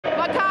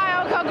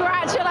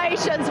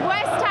Congratulations,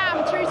 West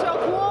Ham through to a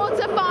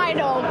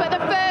quarter-final for the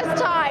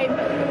first time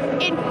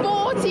in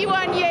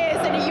 41 years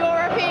in a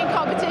European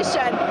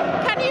competition.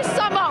 Can you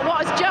sum up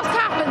what has just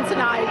happened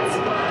tonight?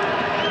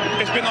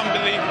 It's been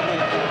unbelievable.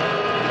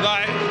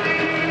 Like,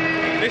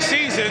 this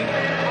season,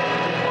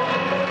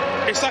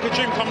 it's like a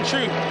dream come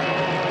true.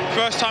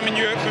 First time in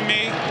Europe for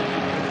me.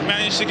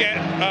 Managed to get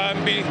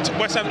be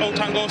West Ham's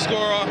all-time goal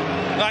scorer.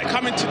 Like,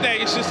 coming today,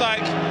 it's just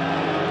like,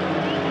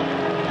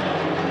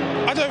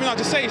 I don't even know how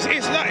to say. It's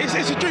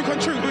a dream come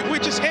true. We're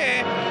just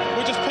here.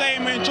 We're just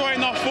playing. We're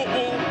enjoying our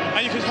football,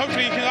 and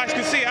hopefully you guys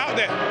can see it out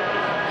there.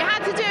 You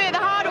had to do it the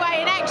hard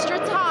way in extra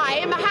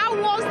time. How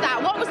was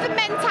that? What was the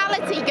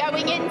mentality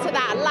going into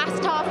that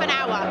last half an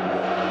hour?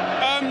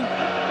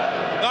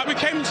 Like, we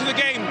came into the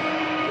game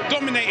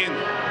dominating.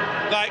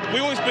 Like, we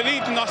always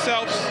believed in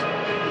ourselves.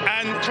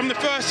 And from the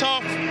first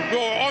half, we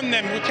were on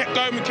them. We kept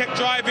going, we kept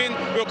driving,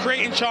 we were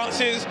creating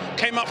chances.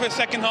 Came up for the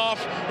second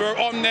half, we were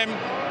on them,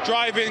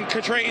 driving,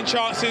 creating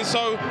chances.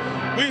 So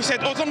we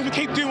said, as long as we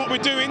keep doing what we're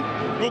doing,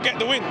 we'll get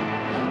the win.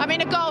 I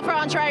mean, a goal for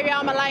Andrei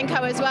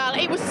Yarmolenko as well.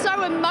 It was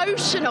so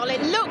emotional.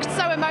 It looked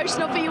so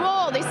emotional for you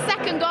all. This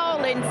second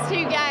goal in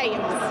 2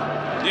 games.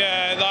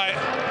 Yeah, like,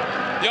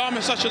 Yarm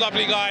is such a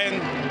lovely guy,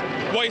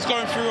 and what he's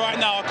going through right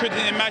now, I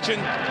couldn't imagine.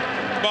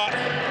 But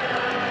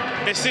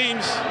it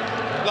seems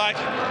like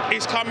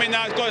he's coming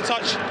now, he's got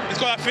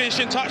that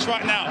finishing touch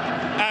right now,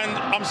 and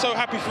I'm so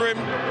happy for him,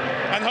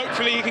 and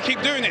hopefully he can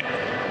keep doing it.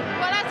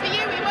 Well, as for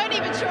you, we weren't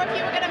even sure if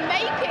you were going to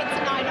make it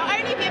tonight. Not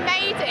only have you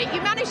made it,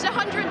 you managed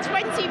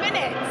 120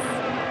 minutes.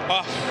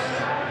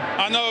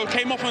 I know,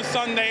 came off on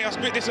Sunday, I was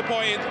a bit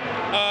disappointed,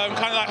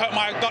 kind of like hurt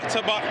my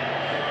adductor, but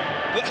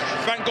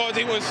thank God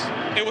it was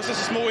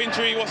just a small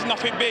injury, it was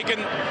nothing big,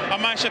 and I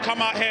managed to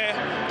come out here,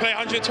 play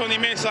 120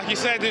 minutes, like you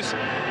said.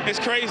 It's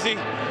crazy.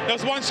 There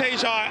was one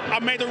stage I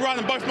made a run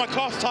and both my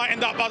calves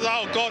tightened up. I was like,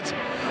 oh God.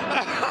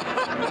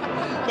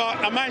 But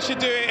I managed to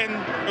do it, and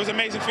it was an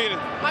amazing feeling.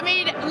 I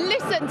mean,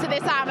 listen to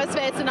this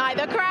atmosphere tonight.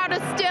 The crowd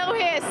are still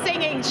here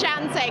singing,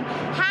 chanting.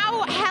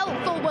 How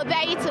helpful were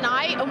they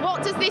tonight, and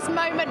what does this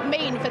moment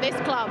mean for this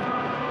club?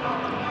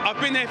 I've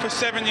been here for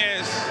 7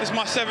 years. This is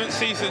my 7th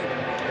season.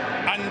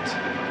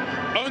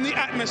 And only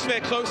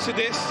atmosphere close to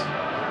this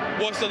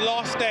was the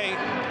last day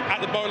at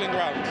the bowling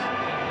ground.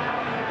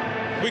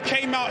 We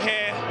came out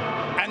here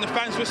and the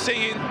fans were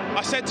singing.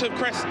 I said to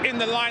Chris in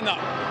the lineup,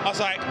 I was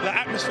like, the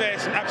atmosphere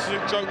is an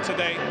absolute joke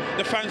today.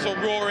 The fans were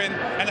roaring,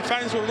 and the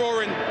fans were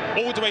roaring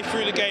all the way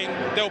through the game.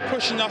 They were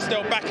pushing us, they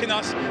were backing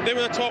us. They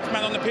were the 12th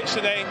man on the pitch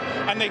today,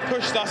 and they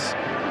pushed us.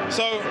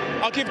 So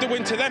I'll give the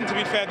win to them, to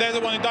be fair. They're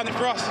the one who done it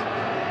for us.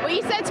 Well,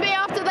 you said to me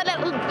after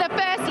the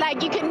first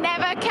leg, you can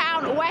never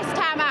count West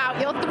Ham out.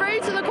 You're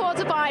through to the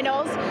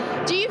quarterfinals.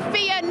 Do you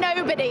fear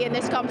nobody in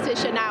this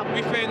competition now?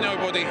 We fear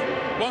nobody.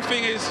 One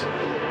thing is,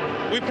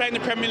 we play in the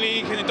Premier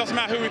League, and it doesn't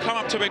matter who we come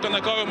up to, we're going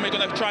to go and we're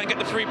going to try and get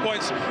the 3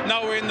 points.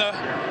 Now we're in the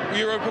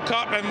Europa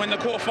Cup, and we're in the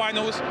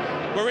quarterfinals.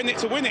 We're in it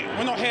to win it.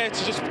 We're not here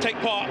to just take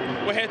part.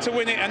 We're here to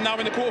win it, and now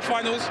we're in the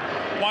quarterfinals.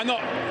 Why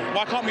not?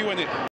 Why can't we win it?